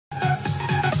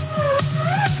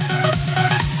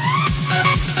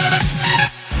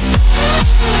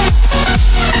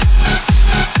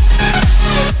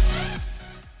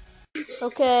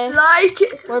Okay. Like,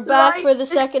 We're back like for the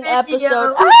this second video.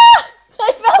 episode. Ah!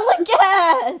 I fell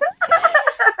again!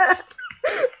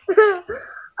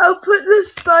 I'll put the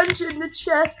sponge in the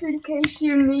chest in case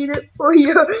you need it for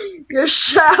your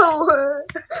shower.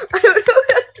 I don't know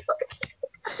what I'm talking.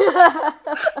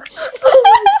 Oh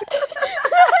my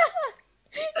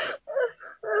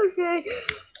god. Okay.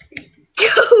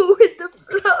 Go with the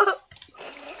flow.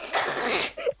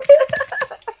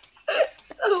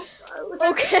 So far.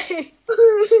 Okay.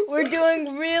 We're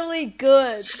doing really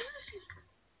good.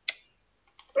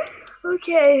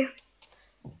 Okay.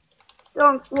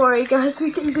 Don't worry, guys.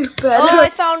 We can do better. Oh, I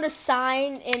found a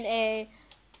sign in a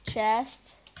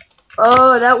chest.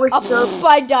 Oh, that was Oh, so.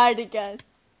 I died again.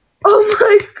 Oh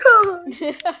my god.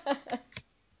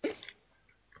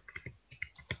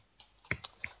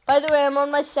 By the way, I'm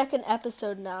on my second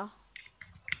episode now.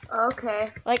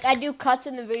 Okay. Like, I do cuts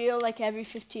in the video like every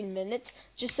 15 minutes,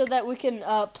 just so that we can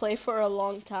play for a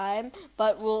long time,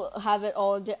 but we'll have it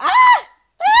all in there. Ah!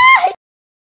 Ah!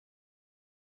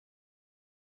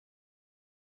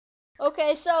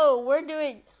 Okay, so we're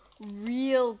doing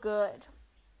real good.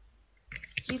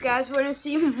 Do you guys want to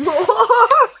see more?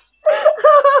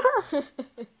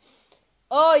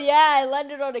 Oh yeah, I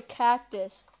landed on a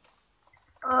cactus.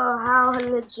 Oh, how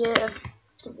legit.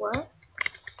 What?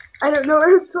 I don't know what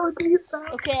I'm talking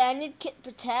about. Okay, I need kit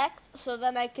protect, so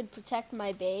then I can protect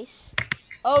my base.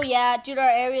 Oh yeah, dude, our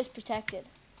area is protected.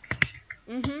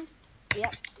 Mm-hmm.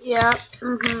 Yep. Yeah.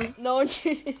 Mm-hmm. No one.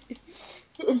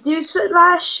 Do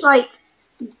slash like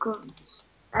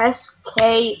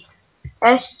SKSG.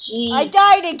 I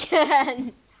died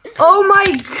again. Oh my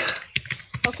god.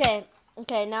 Okay.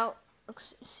 Okay. Now,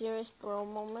 serious bro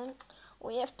moment.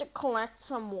 We have to collect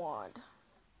some wood.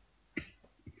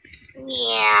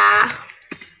 Yeah.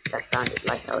 That sounded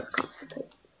like I was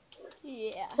constipated.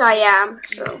 Yeah. I am.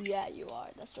 So. Yeah, you are.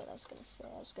 That's what I was gonna say.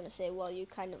 I was gonna say, well, you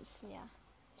kind of, yeah.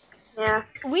 Yeah.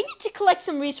 We need to collect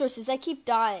some resources. I keep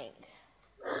dying.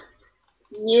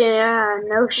 Yeah.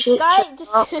 No shit.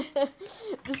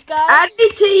 This guy. Add me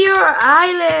to your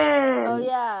island. Oh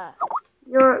yeah.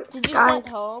 Your Did you sky. set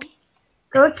home?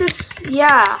 Go to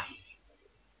yeah.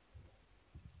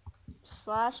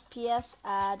 /ps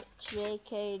add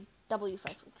jkw5.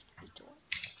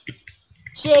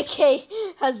 JK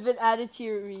has been added to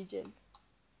your region.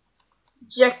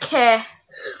 JK.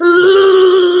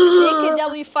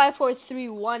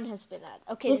 JKW5431 has been added.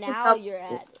 Okay, now you're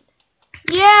added.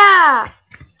 Yeah.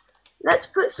 Let's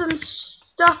put some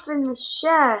stuff in the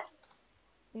chef.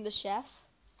 In the chef?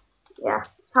 Yeah,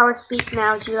 that's how I speak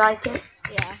now. Do you like it?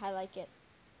 Yeah, I like it.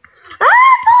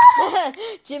 Ah!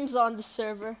 Jim's on the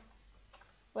server.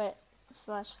 Wait,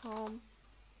 /home.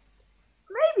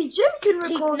 Maybe Jim can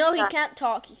record No, that. he can't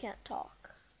talk. He can't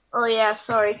talk. Oh yeah,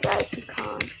 sorry guys, he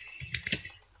can't.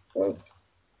 There's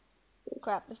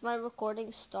Crap, if my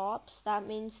recording stops, that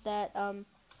means that I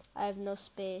have no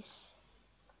space.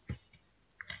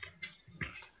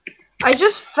 I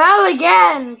just fell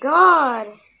again.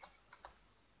 God.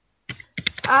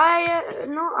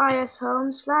 Not IS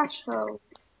home /home.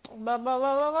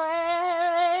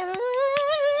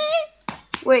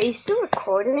 Wait, he's still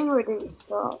recording or did he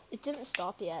stop? It didn't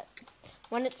stop yet.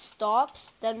 When it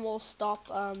stops, then we'll stop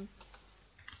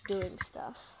doing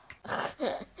stuff.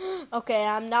 Okay,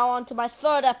 I'm now on to my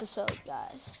third episode,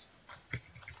 guys.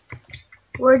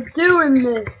 We're doing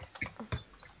this.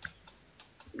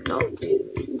 No,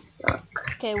 dude, you suck.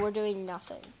 Okay, we're doing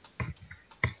nothing.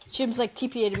 Jim's like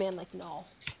TPA to me, I'm like, no.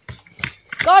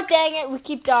 God dang it, we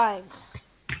keep dying.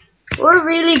 We're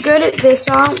really good at this,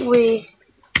 aren't we?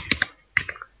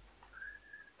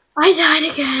 I died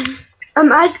again.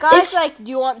 Guys, like, do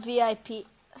you want VIP?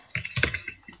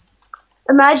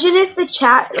 Imagine if the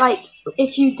chat, like,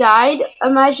 if you died,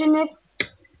 imagine if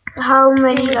how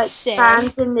many like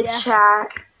fans in the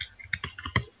chat.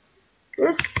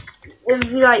 This it'd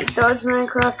be like Dodge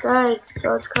Minecraft died,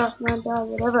 Dodge Craftman died,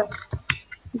 whatever.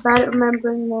 I'm bad at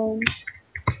remembering names.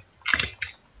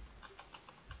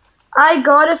 I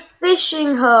got a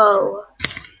fishing hoe.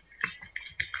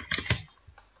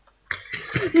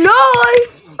 No, I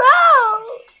fell.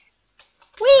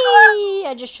 Whee!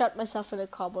 I just shot myself in a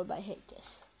cobweb. I hate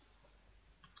this.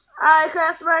 I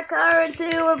crashed my car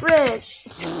into a bridge.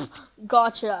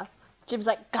 Gotcha. Jim's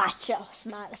like, gotcha,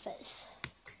 smiley face.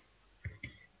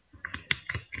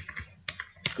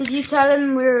 Did you tell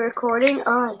him we were recording?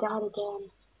 Oh, I died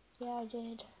again. Yeah, I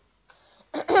did.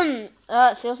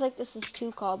 It feels like this is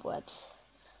 2 cobwebs.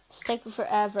 It's taking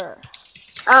forever.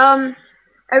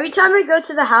 Every time I go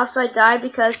to the house, I die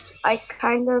because I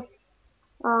kind of,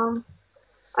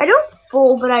 I don't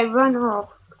fall, but I run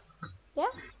off. Yeah.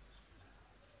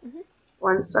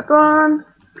 1 second.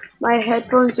 My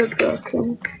headphones are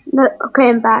broken. No, okay,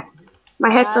 I'm back. My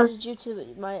I headphones added you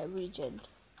to my region.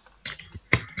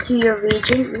 to your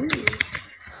region. Ooh.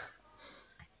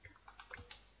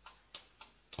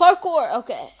 Parkour.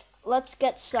 Okay, let's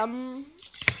get some.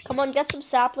 Come on, get some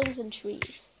saplings and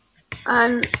trees.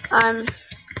 I'm. I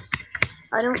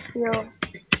don't feel.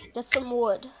 Get some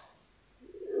wood.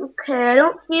 Okay, I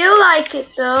don't feel like it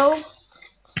though.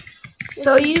 Yes,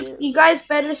 So you do. you guys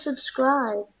better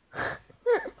subscribe.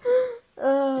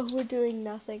 We're doing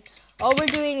nothing. All we're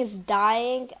doing is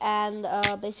dying and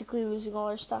basically losing all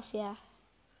our stuff. Yeah.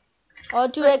 Oh,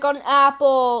 dude, I got an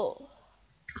apple.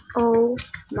 Oh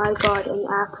my god, an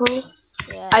apple.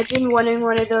 Yeah. I've been wanting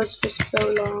one of those for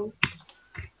so long.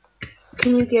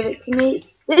 Can you give it to me?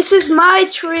 This is my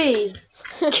tree.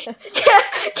 Get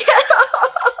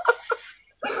off!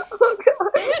 Oh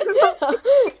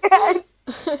god.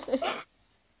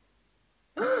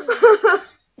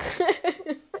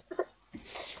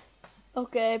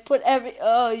 Okay, put every.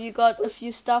 Oh, you got a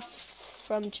few stuffs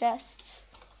from chests.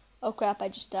 Oh crap! I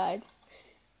just died.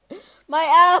 My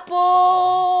apple.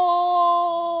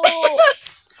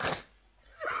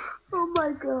 Oh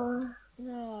my god.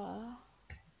 Ah.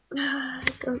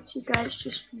 Don't you guys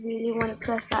just really want to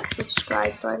press that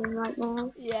subscribe button right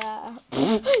now? Yeah.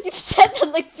 You've said that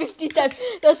like 50 times.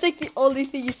 That's like the only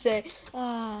thing you say.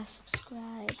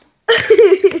 Subscribe.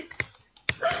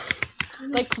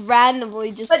 Like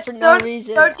randomly, just But for no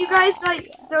reason. don't you guys like?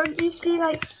 Don't you see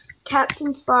like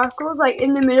Captain Sparkles like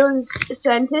in the middle of a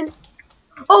sentence?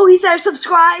 Oh, he said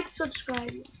subscribe,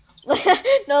 subscribe.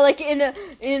 No, like in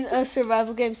a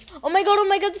survival games. Oh my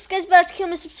god, this guy's about to kill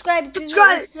me. Subscribe.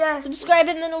 Subscribe, yeah. Subscribe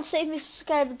and then it'll save me.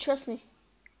 Subscribe, trust me.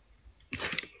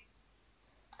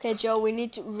 Okay, Joe, we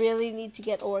really need to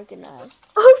get organized.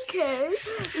 Okay,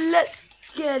 let's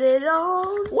get it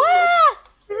on. Wah!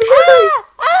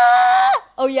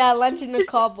 Oh yeah, I landed in a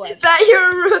cobweb. Is that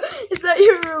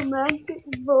your romantic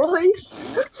voice?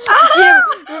 Jim,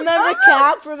 remember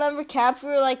Cap? We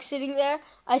were like sitting there.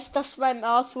 I stuffed my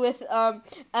mouth with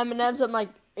M&Ms. I'm like,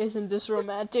 isn't this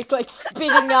romantic? Like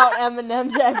spitting out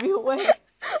M&Ms everywhere.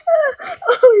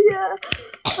 Oh yeah,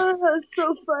 oh, that's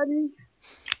so funny.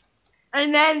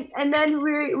 And then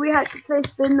we had to play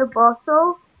spin the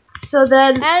bottle. So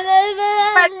then when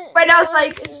I was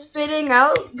like spitting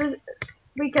out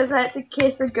because I had to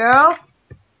kiss a girl,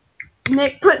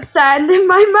 Nick put sand in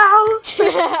my mouth.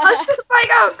 I was just like,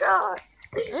 oh god.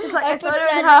 It's like I put thought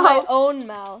sand in my own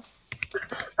mouth.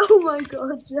 Oh my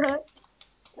god, Jack.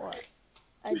 What?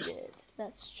 I did.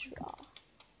 That's true.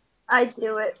 I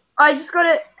do it. I just got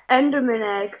an Enderman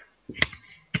egg.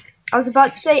 I was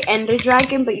about to say Ender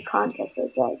Dragon, but you can't get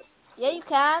those eggs. Yeah, you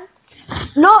can.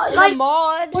 Not In like a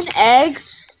mod. spawn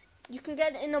eggs. You can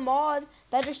get in a mod.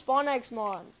 Better spawn eggs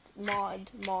mod. Mod.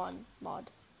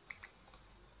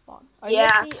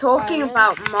 Yeah, talking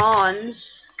about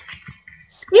mons.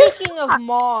 Speaking of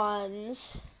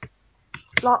mons.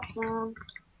 Block mon.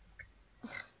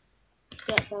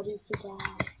 Get ready to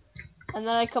die. And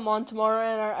then I come on tomorrow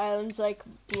and our island's like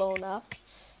blown up.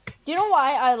 Do you know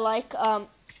why I like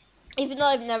even though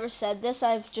I've never said this,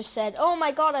 I've just said, oh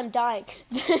my god, I'm dying.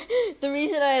 The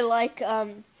reason I like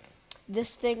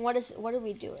this thing, what are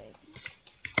we doing?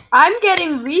 I'm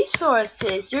getting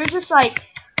resources. You're just like,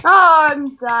 oh,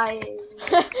 I'm dying.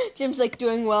 Jim's like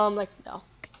doing well. I'm like, no.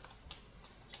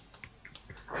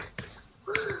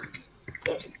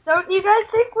 Don't you guys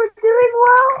think we're doing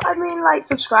well? I mean, like,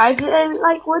 subscribe and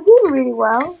like we're doing really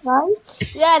well, right?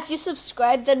 Yeah, if you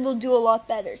subscribe, then we'll do a lot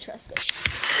better. Trust me.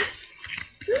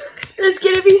 There's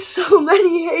gonna be so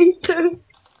many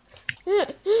haters.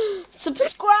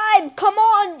 Subscribe! Come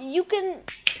on, you can.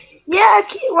 Yeah,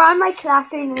 why am I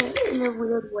clapping in a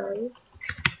weird way?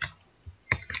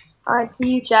 I see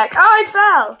you, Jack. Oh, I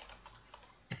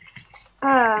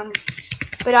fell.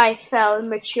 But I fell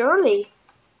maturely.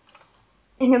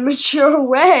 In a mature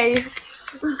way.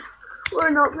 We're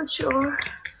not mature.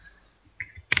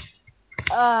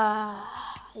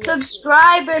 Yes.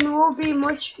 Subscribe and we'll be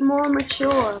much more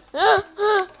mature.